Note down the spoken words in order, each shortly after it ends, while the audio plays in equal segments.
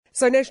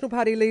So National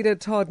Party leader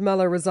Todd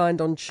Muller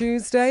resigned on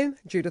Tuesday.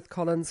 Judith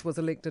Collins was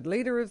elected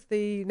leader of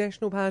the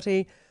National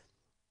Party.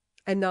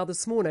 And now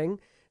this morning,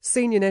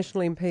 senior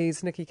National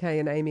MPs Nikki Kaye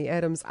and Amy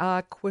Adams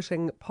are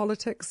quitting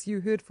politics. You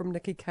heard from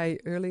Nikki Kaye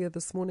earlier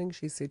this morning.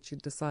 She said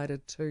she'd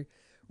decided to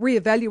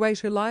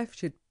reevaluate her life.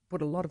 She'd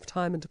put a lot of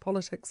time into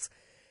politics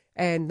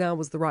and now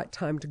was the right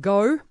time to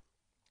go.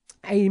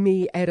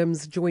 Amy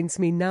Adams joins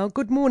me now.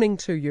 Good morning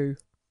to you.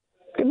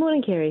 Good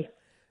morning, Kerry.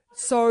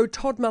 So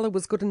Todd Muller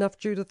was good enough,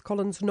 Judith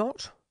Collins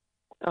not?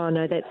 Oh,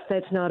 no,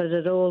 that's not it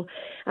at all.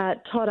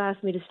 Todd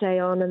asked me to stay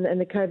on in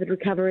the COVID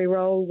recovery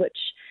role, which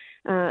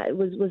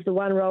was the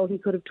one role he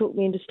could have talked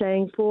me into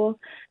staying for.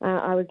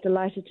 I was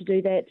delighted to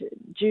do that.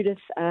 Judith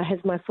has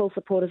my full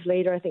support as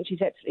leader. I think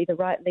she's absolutely the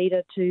right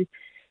leader to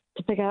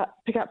pick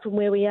up from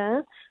where we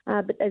are.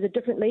 But as a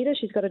different leader,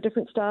 she's got a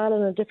different style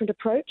and a different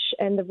approach.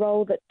 And the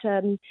role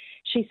that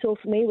she saw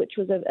for me, which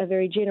was a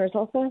very generous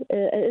offer,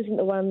 isn't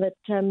the one that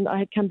I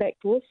had come back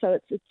for. So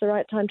it's the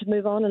right time to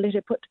move on and let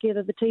her put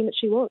together the team that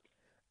she wants.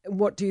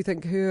 What do you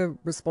think her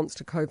response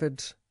to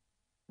COVID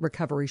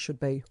recovery should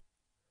be?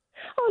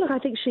 Oh, look, I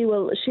think she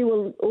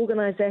will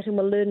organise that and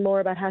will learn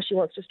more about how she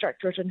wants to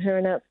structure it in her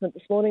announcement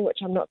this morning, which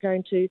I'm not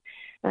going to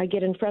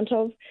get in front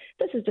of.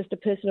 This is just a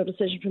personal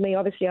decision for me.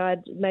 Obviously,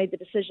 I'd made the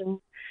decision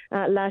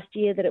last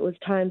year that it was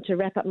time to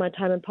wrap up my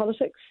time in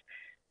politics.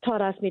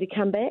 Todd asked me to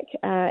come back.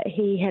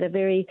 He had a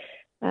very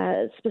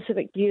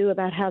specific view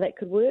about how that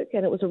could work,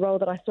 and it was a role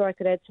that I saw I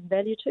could add some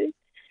value to.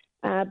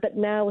 But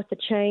now with the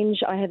change,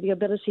 I have the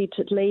ability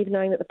to leave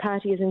knowing that the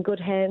party is in good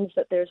hands,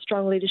 that there is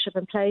strong leadership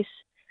in place,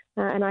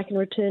 and I can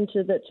return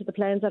to the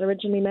plans that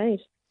originally made.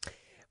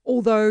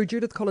 Although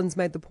Judith Collins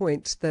made the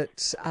point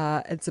that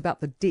it's about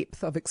the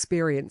depth of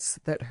experience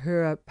that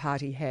her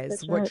party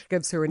has, which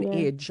gives her an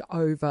edge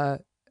over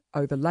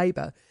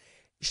Labour.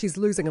 She's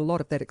losing a lot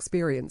of that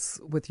experience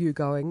with you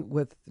going,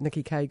 with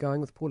Nikki Kaye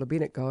going, with Paula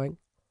Bennett going.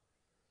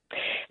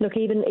 Look,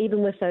 even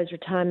with those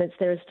retirements,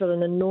 there is still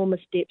an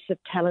enormous depth of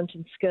talent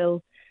and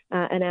skill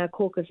in our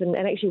caucus. And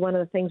actually one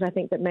of the things I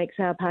think that makes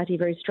our party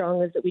very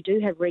strong is that we do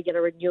have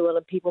regular renewal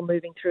and people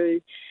moving through.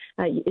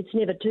 It's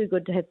never too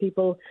good to have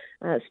people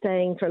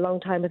staying for a long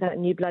time without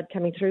new blood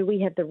coming through.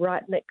 We have the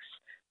right mix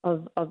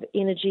of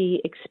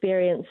energy,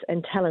 experience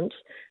and talent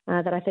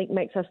that I think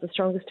makes us the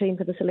strongest team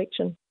for this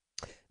election.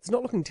 It's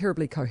not looking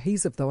terribly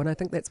cohesive, though, and I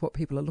think that's what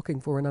people are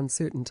looking for in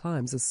uncertain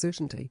times, is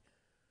certainty.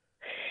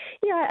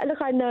 Yeah, look,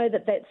 I know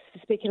that that's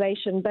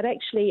speculation, but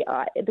actually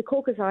the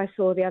caucus I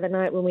saw the other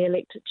night when we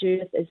elected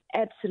Judith is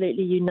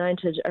absolutely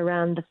united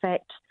around the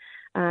fact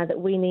that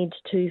we need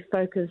to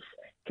focus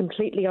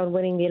completely on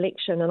winning the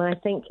election. And I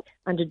think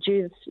under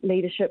Judith's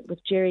leadership with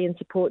Jerry in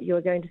support, you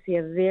are going to see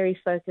a very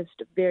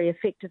focused, very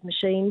effective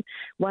machine.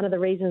 One of the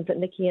reasons that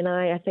Nikki and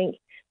I think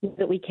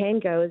that we can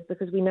go is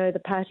because we know the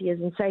party is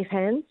in safe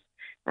hands,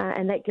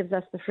 and that gives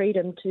us the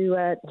freedom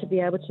to be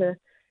able to,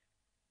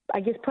 I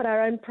guess, put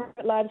our own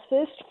private lives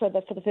first for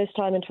the first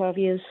time in 12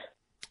 years.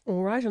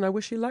 All right, and I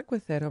wish you luck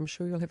with that. I'm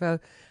sure you'll have a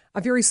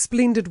very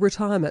splendid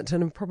retirement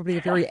and probably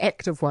a very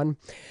active one.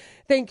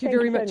 Thank you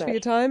very much for your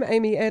time.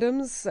 Amy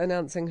Adams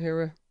announcing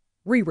her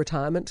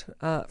re-retirement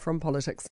from politics.